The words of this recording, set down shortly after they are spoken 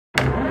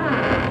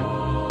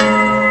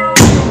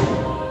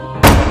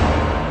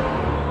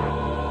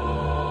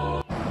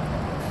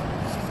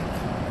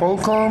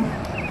Welcome,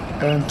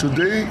 and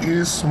today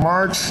is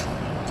March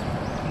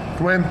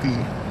 20,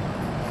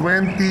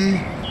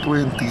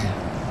 2020.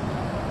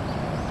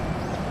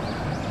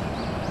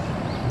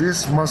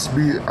 This must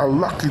be a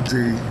lucky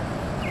day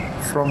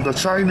from the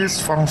Chinese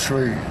feng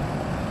shui.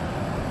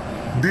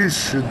 This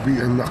should be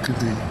a lucky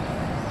day.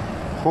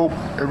 Hope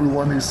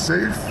everyone is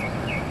safe,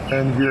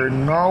 and we are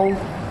now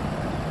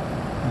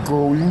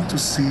going to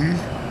see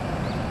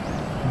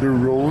the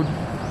road.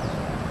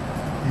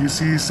 You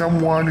see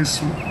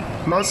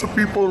lots of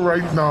people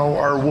right now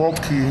are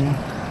walking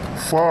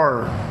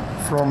far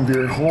from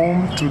their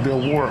home to their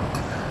work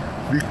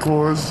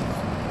because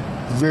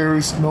there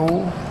is no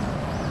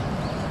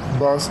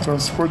bus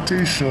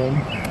transportation,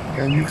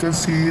 and you can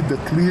see the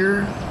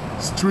clear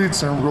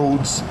streets and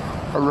roads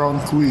around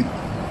Kuwait.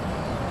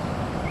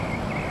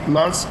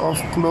 Lots of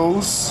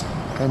closed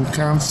and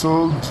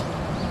cancelled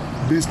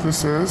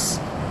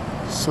businesses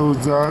so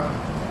that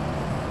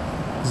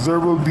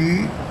there will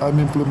be an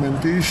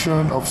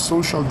implementation of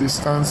social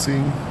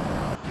distancing.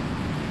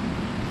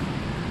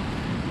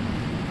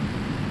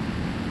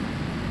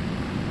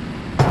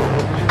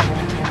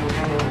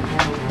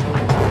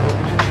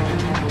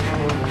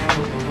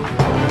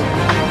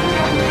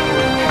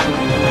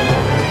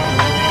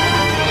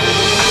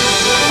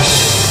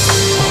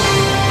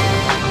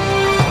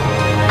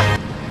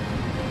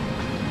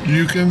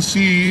 You can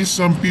see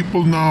some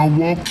people now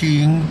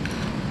walking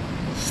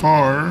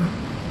far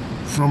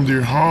from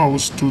their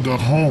house to the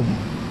home.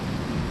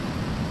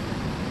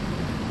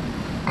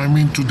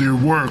 To their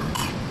work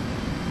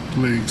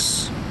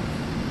place.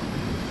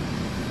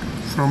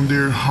 From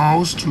their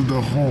house to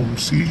the home.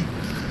 See?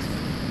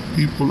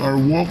 People are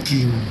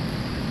walking.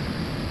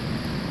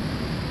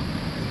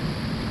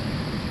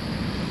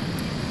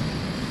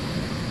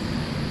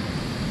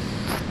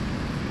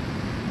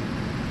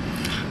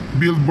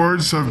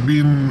 Billboards have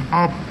been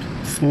up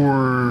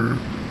for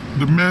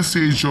the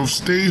message of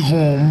stay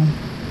home,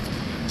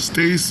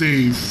 stay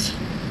safe.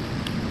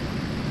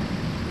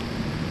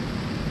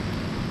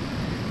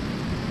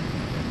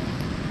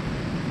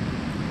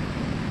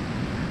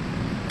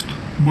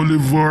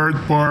 Boulevard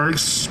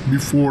parks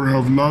before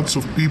have lots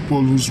of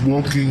people who's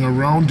walking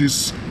around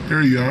this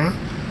area,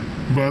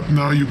 but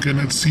now you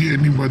cannot see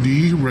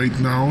anybody right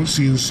now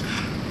since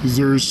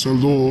there's a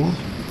law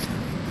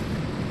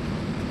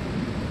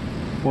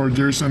or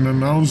there's an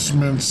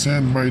announcement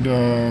sent by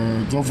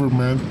the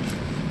government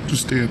to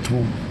stay at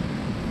home.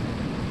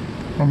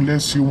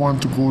 Unless you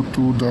want to go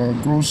to the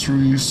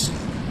groceries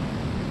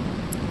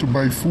to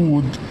buy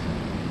food,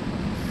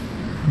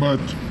 but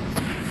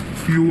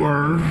you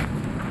are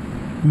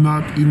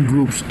not in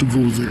groups to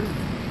go there.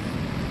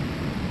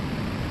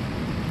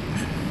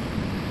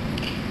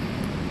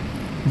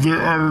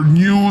 There are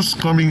news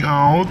coming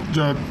out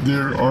that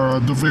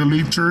the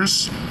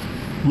violators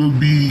will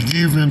be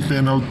given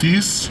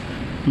penalties,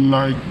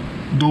 like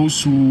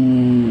those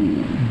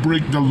who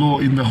break the law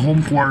in the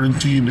home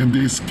quarantine and they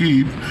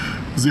escape.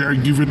 They are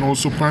given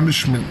also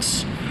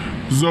punishments.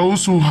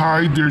 Those who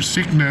hide their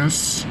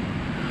sickness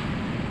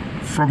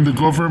from the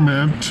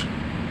government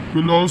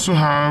will also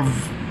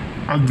have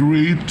a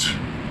great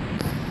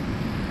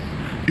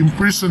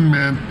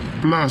imprisonment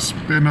plus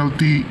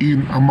penalty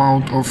in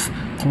amount of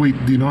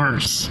Kuwait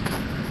dinars.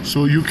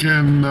 So you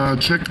can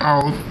check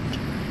out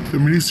the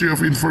Ministry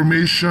of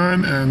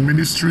Information and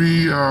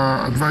Ministry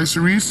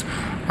advisories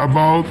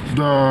about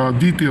the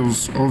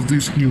details of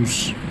this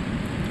news.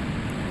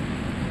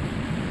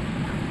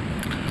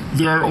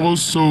 There are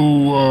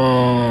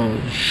also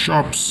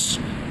shops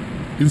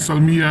in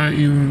Salmiya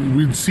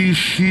with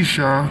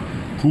shisha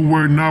who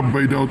were nabbed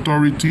by the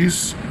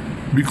authorities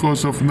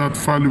because of not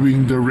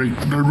following the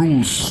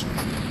rules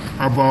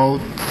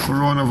about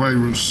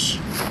coronavirus.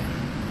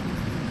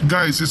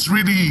 Guys, it's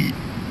really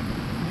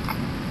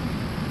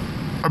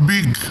a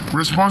big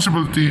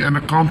responsibility and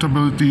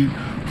accountability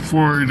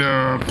for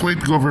the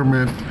Kuwait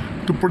government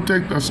to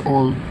protect us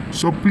all.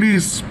 So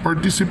please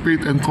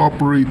participate and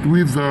cooperate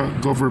with the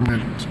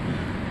government.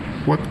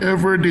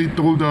 Whatever they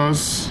told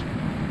us,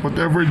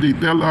 whatever they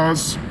tell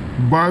us,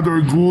 bad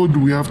or good,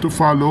 we have to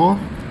follow.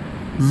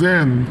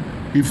 Then,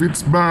 if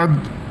it's bad,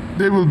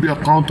 they will be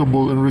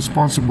accountable and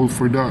responsible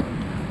for that.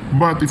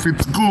 But if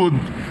it's good,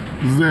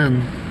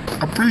 then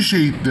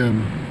appreciate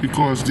them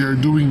because they are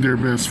doing their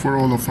best for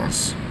all of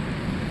us.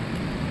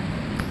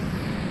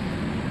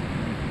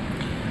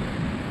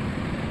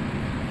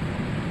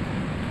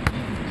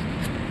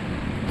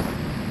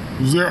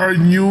 There are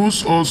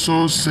news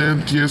also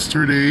sent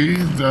yesterday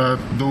that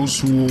those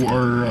who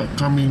are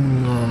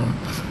coming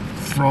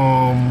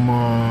from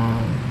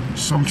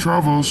some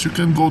travels, you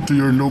can go to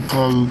your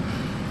local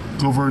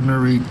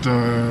governorate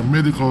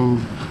medical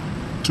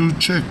to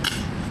check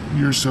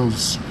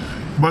yourselves.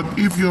 But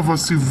if you have a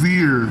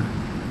severe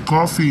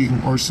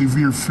coughing or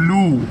severe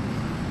flu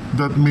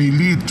that may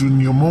lead to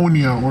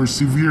pneumonia or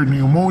severe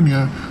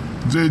pneumonia,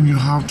 then you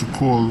have to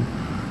call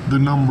the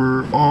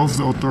number of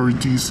the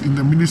authorities in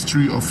the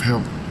Ministry of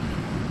Health.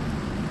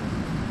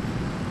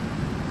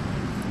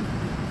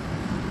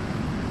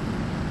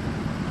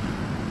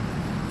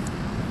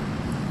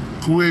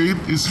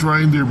 Kuwait is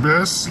trying their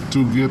best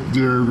to get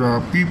their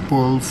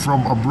people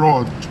from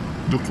abroad,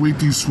 the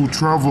Kuwaitis who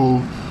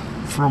travel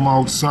from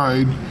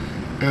outside,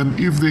 and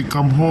if they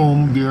come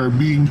home, they are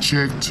being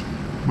checked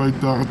by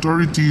the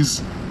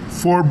authorities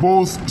for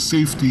both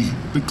safety,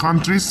 the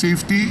country's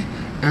safety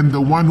and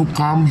the one who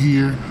come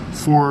here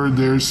for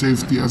their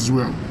safety as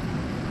well.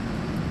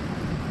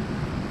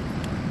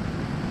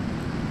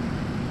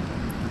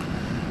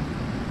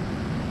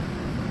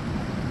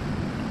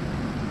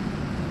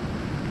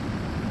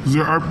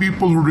 There are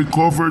people who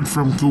recovered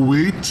from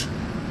Kuwait,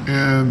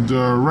 and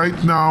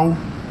right now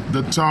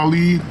the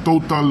tally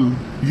total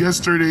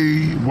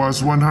yesterday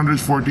was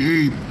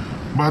 148,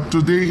 but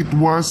today it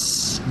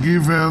was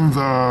given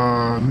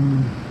the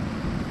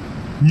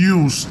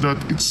news that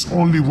it's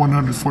only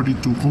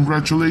 142.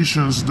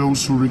 Congratulations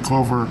those who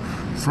recover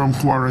from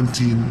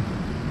quarantine.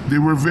 They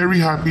were very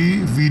happy.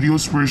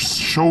 Videos were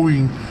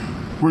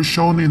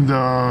shown in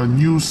the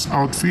news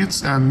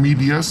outfits and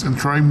medias and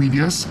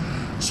tri-medias.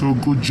 So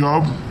good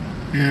job,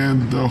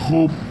 and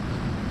hope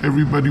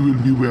everybody will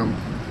be well.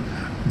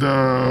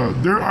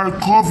 There are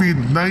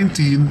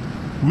COVID-19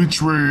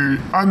 which were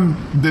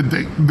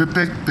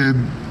undetected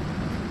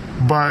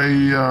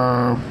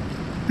by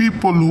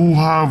people who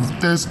have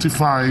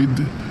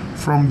testified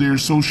from their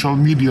social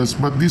medias,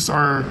 but these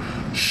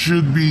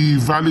should be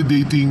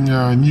validating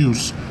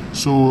news.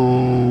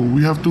 So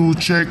we have to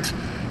check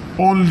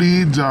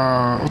only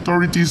the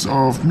authorities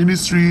of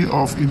Ministry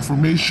of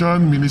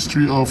Information,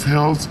 Ministry of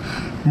Health,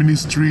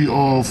 Ministry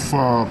of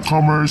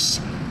Commerce,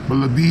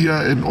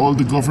 Baladia, and all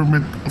the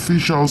government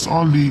officials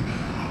only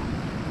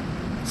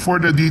for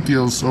the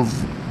details of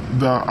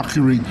the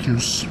accurate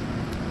news.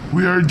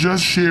 We are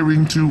just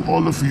sharing to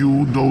all of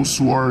you, those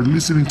who are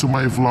listening to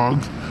my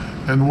vlog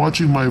and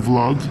watching my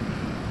vlog,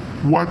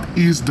 what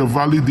is the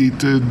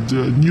validated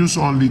news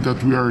only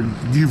that we are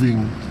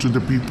giving to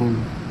the people.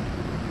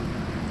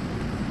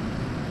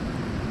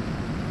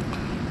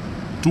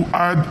 To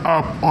add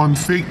up on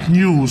fake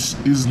news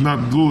is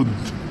not good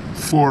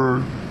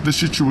for the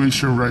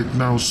situation right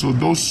now. So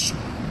those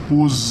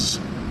who's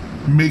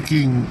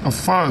making a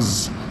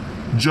fuss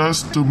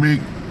just to make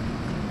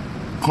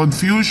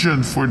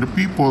confusion for the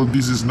people,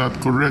 this is not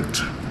correct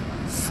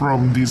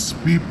from these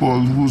people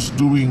who's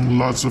doing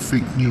lots of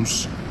fake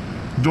news.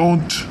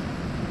 Don't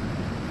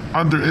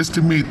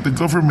underestimate the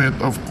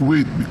government of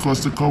Kuwait,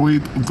 because the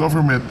Kuwait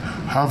government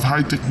have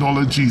high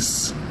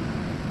technologies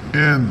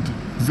and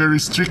very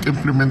strict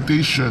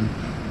implementation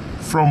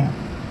from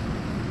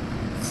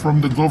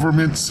the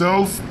government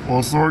self,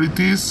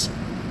 authorities,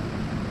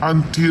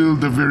 until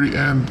the very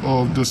end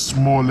of the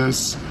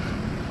smallest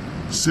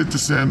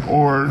citizen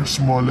or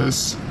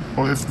smallest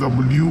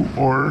OFW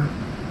or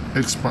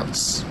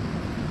expats.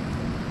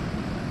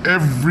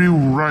 Every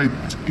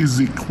right is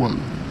equal.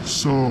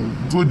 So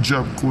good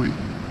job, Kuwait.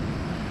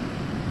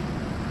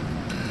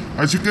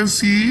 As you can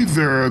see,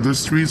 the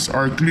streets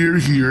are clear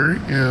here,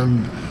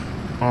 and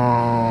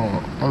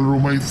Al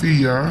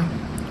Rumaithia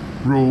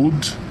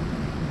Road,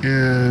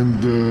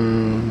 and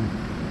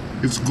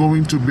it's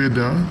going to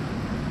Beda.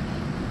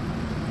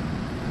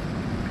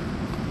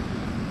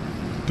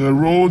 The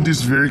road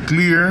is very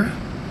clear.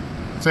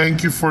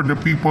 Thank you for the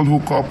people who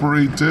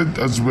cooperated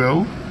as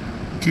well.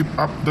 Keep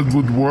up the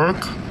good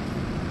work.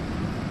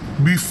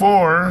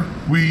 Before,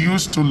 we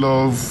used to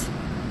love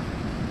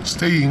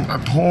staying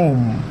at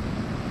home.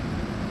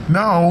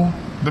 Now,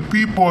 the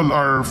people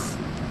are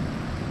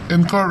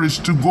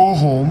encouraged to go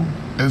home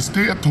and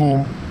stay at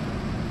home,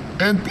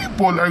 and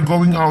people are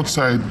going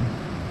outside.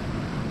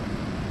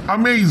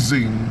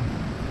 Amazing.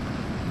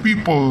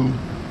 People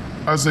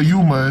as a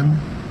human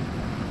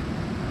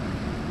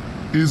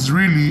is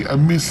really a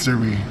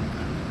mystery.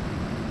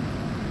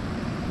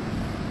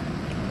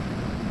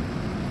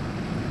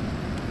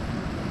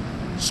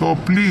 So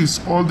please,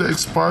 all the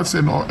expats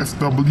and all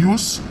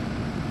FWs,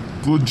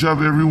 good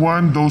job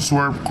everyone, those who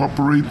are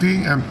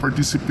cooperating and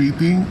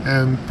participating,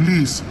 and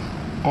please,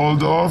 all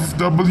the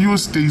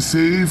FWs, stay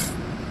safe,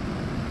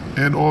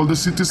 and all the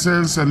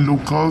citizens and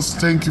locals,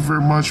 thank you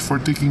very much for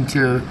taking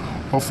care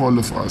of all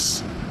of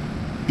us,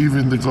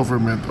 even the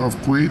government of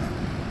Kuwait,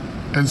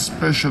 and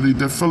especially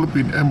the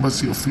Philippine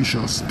Embassy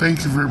officials.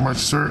 Thank you very much,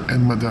 sir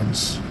and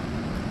madams.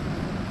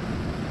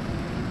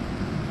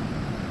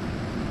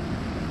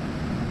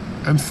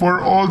 And for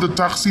all the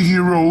taxi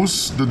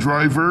heroes, the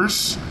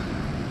drivers,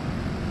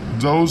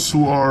 those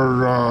who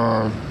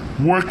are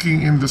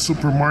working in the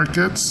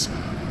supermarkets,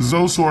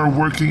 those who are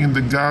working in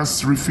the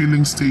gas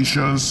refilling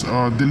stations,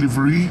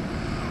 delivery,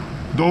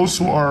 those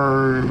who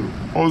are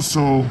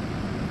also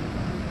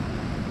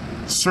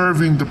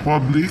serving the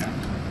public,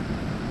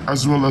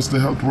 as well as the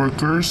health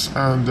workers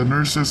and the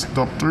nurses,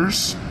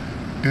 doctors,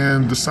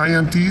 and the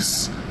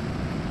scientists.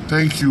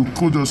 Thank you.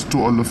 Kudos to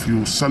all of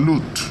you.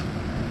 Salute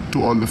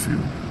to all of you.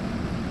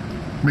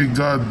 May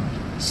God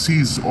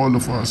seize all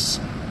of us,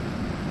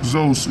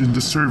 those in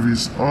the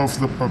service of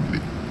the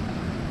public.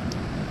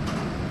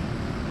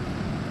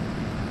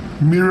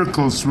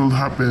 Miracles will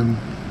happen.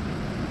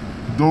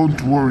 Don't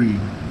worry.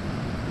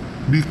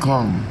 Be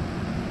calm.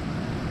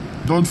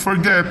 Don't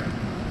forget,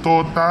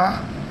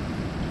 Tota.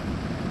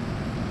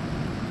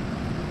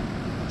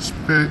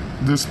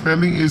 The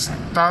spelling is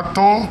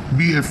Tato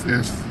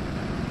BFF.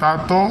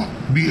 Tato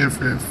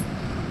BFF.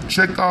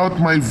 Check out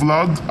my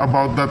vlog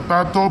about the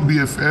Tato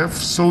BFF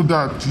so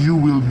that you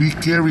will be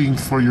caring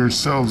for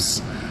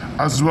yourselves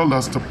as well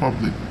as the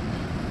public.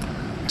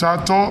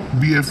 Tato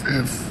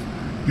BFF.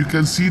 You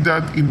can see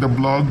that in the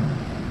blog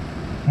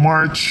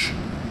March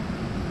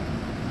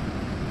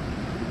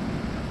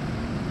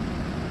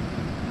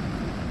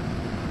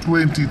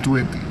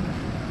 2020.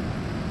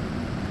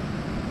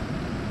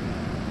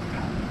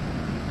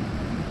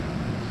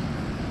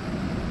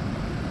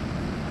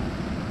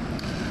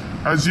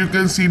 As you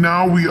can see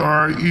now, we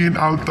are in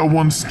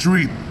Altawan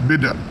Street,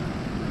 Bida.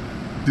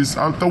 This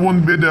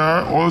Altawan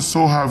Bida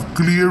also have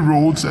clear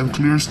roads and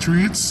clear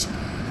streets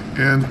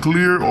and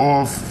clear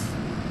of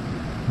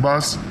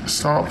bus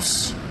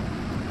stops.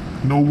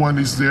 No one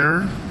is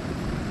there.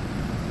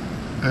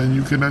 And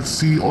you cannot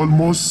see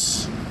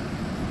almost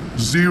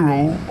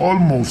zero.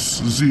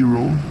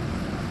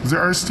 There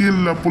are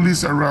still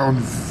police around,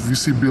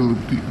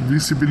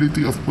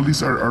 visibility of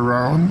police are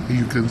around,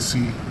 you can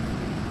see.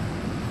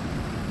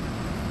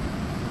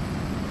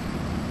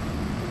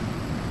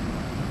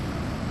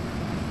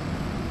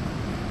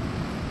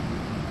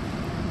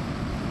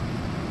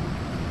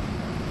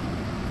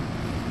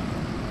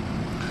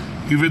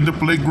 Even the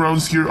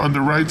playgrounds here on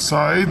the right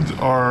side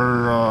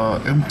are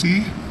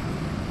empty.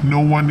 No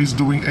one is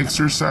doing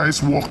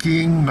exercise,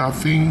 walking,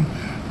 nothing,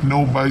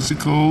 no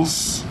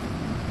bicycles.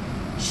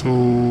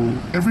 So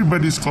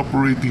everybody's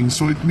cooperating.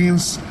 So it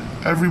means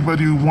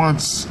everybody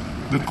wants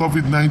the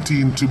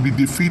COVID-19 to be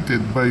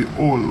defeated by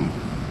all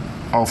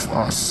of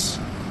us.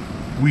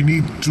 We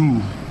need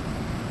to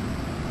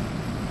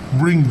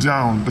bring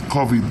down the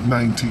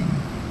COVID-19.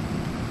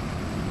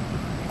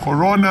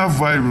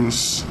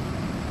 Coronavirus.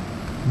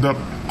 The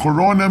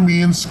corona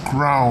means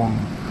crown.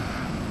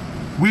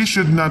 We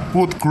should not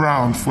put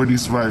crown for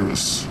this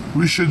virus.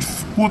 We should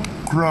put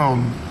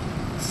crown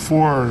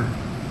for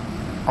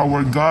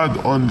our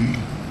God only.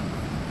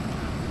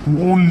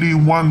 Only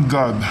one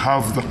God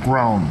have the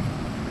crown.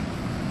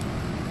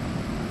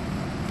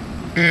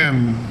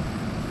 And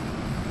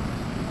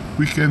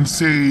we can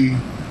say,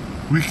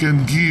 we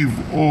can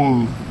give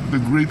all the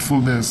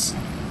gratefulness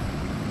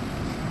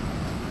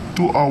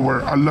to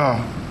our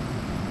Allah,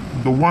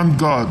 the one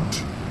God,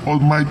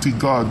 Almighty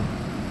God,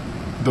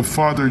 the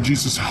Father,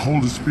 Jesus,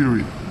 Holy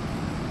Spirit.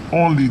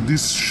 Only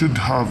this should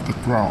have the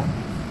crown.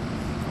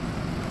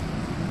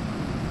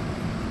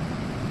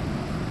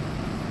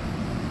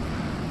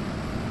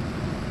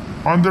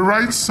 On the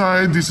right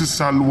side, this is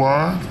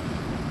Salwa.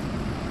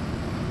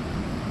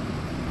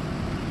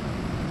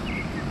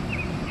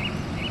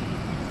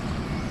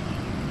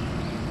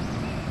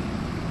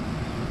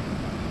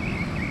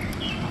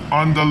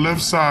 On the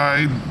left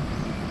side,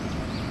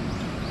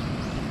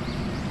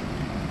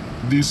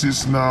 this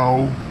is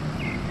now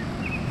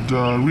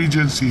the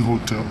Regency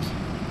Hotel.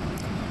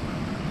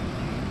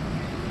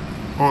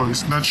 Oh,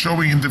 it's not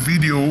showing in the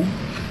video,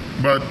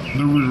 but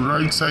the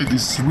right side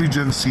is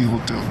Regency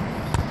Hotel.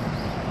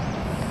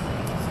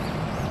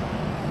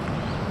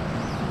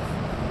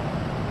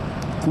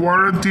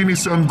 Quarantine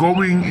is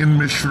ongoing in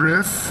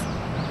Mishref,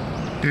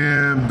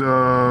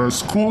 and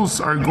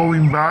schools are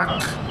going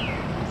back,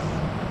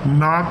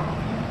 not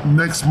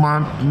next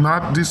month,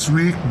 not this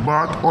week,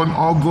 but on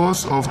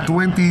August of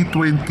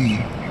 2020.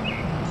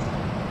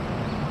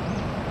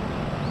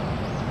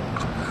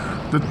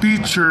 The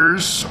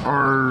teachers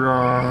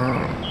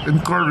are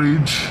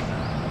encouraged,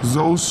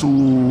 those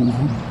who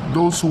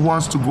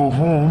wants to go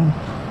home,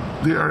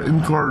 they are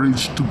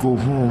encouraged to go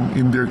home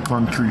in their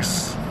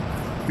countries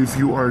if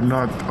you are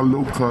not a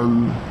local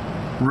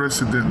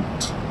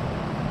resident.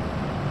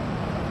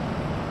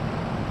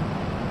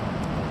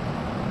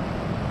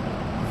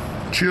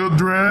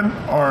 Children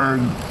are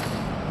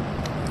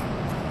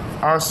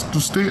asked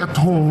to stay at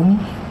home,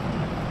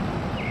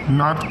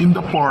 not in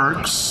the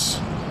parks,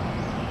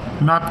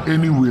 not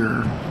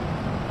anywhere.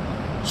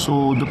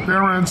 So the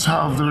parents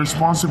have the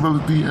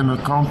responsibility and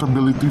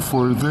accountability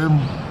for them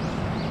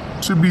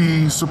to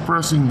be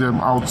suppressing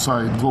them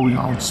outside, going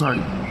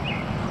outside.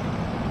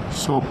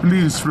 So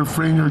please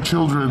refrain your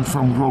children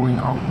from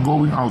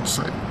going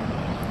outside.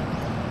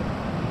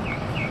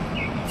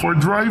 For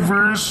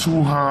drivers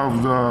who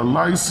have the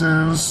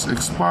license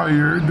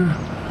expired,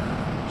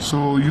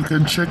 so you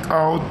can check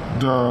out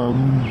the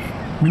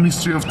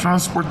Ministry of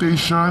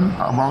Transportation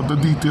about the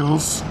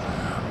details.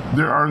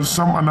 There are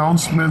some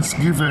announcements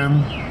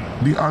given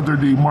the other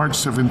day, March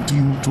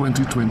 17,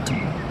 2020.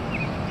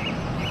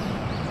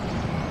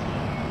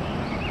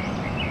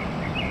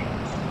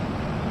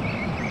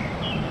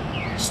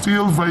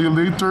 Still,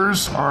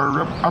 violators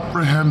are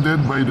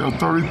apprehended by the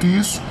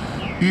authorities.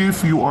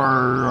 If you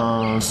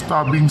are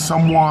stabbing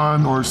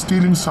someone or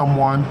stealing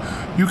someone,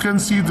 you can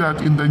see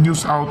that in the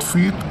news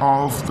outfit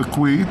of the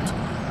Kuwait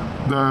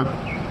that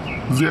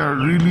they are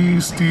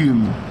really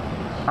still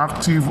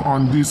active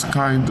on this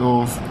kind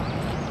of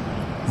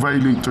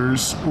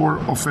violators or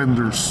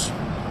offenders.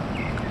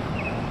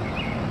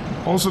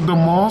 Also, the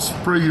mosque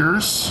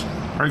prayers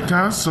are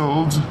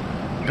cancelled,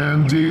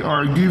 and they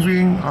are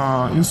giving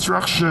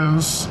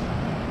instructions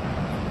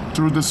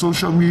through the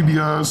social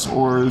medias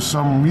or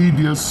some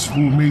medias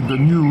who made the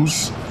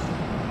news.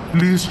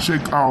 Please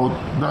check out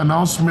the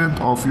announcement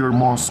of your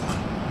mosque.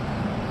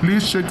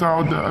 Please check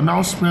out the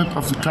announcement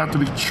of the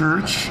Catholic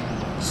Church,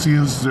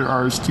 since they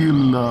are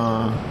still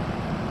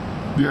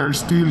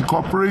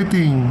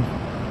cooperating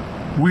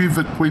with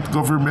the Kuwait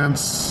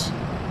government's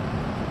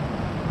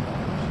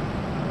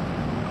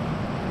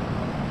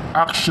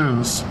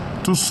actions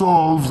to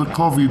solve the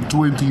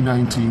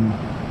COVID-19.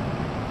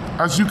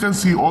 As you can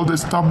see, all the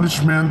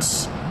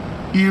establishments,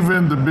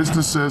 even the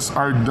businesses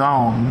are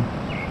down,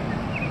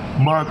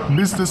 but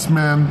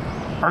businessmen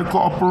are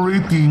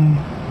cooperating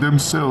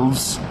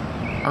themselves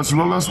as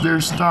well as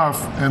their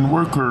staff and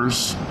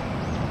workers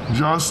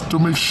just to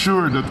make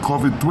sure that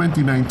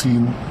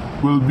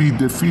COVID-19 will be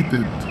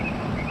defeated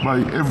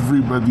by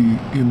everybody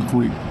in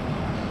Kuwait.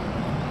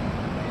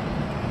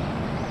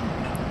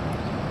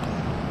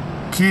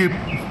 Keep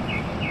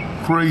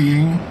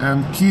praying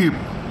and keep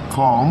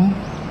calm.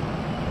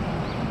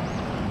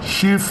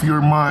 Shift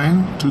your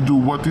mind to do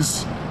what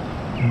is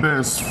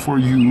best for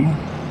you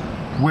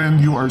when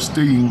you are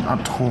staying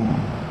at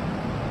home.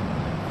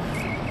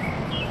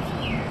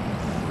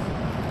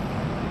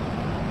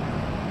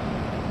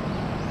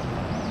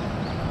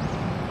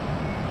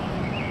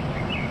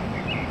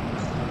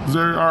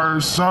 There are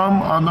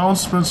some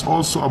announcements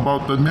also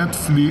about the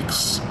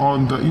Netflix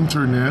on the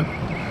internet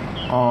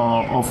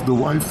of the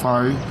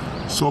Wi-Fi,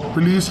 so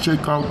please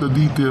check out the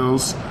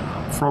details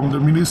from the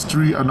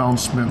ministry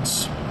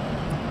announcements.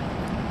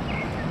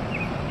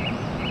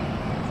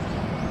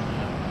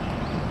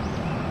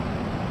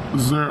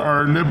 There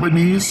are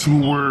Lebanese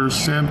who were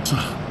sent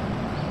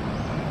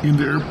in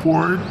the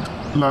airport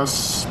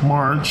last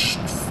March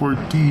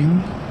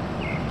 14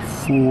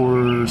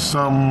 for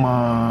some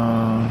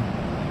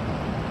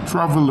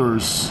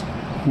travelers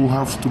who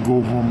have to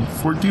go home.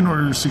 14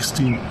 or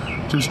 16.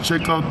 Just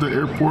check out the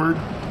airport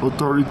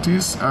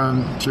authorities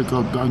and check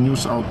out the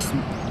news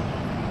outfit.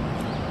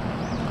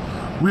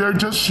 We are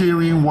just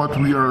sharing what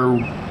we are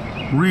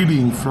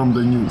reading from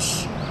the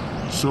news.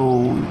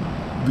 So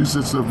this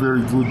is a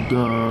very good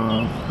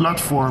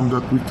platform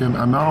that we can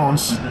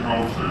announce.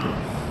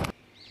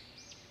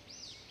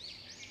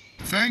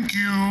 Thank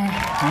you,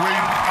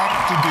 Kuwait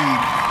Up to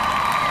Date.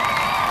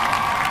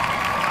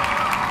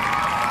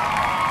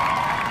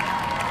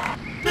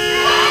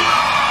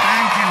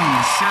 Thank you,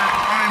 Sir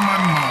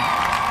Ayman Mat.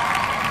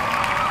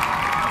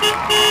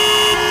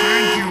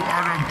 Thank you,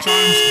 Arab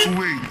Times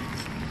Kuwait.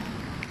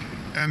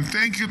 And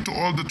thank you to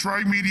all the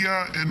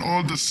Tri-Media and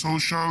all the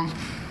social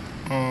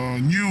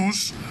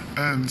news,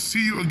 and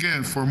see you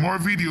again for more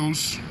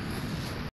videos.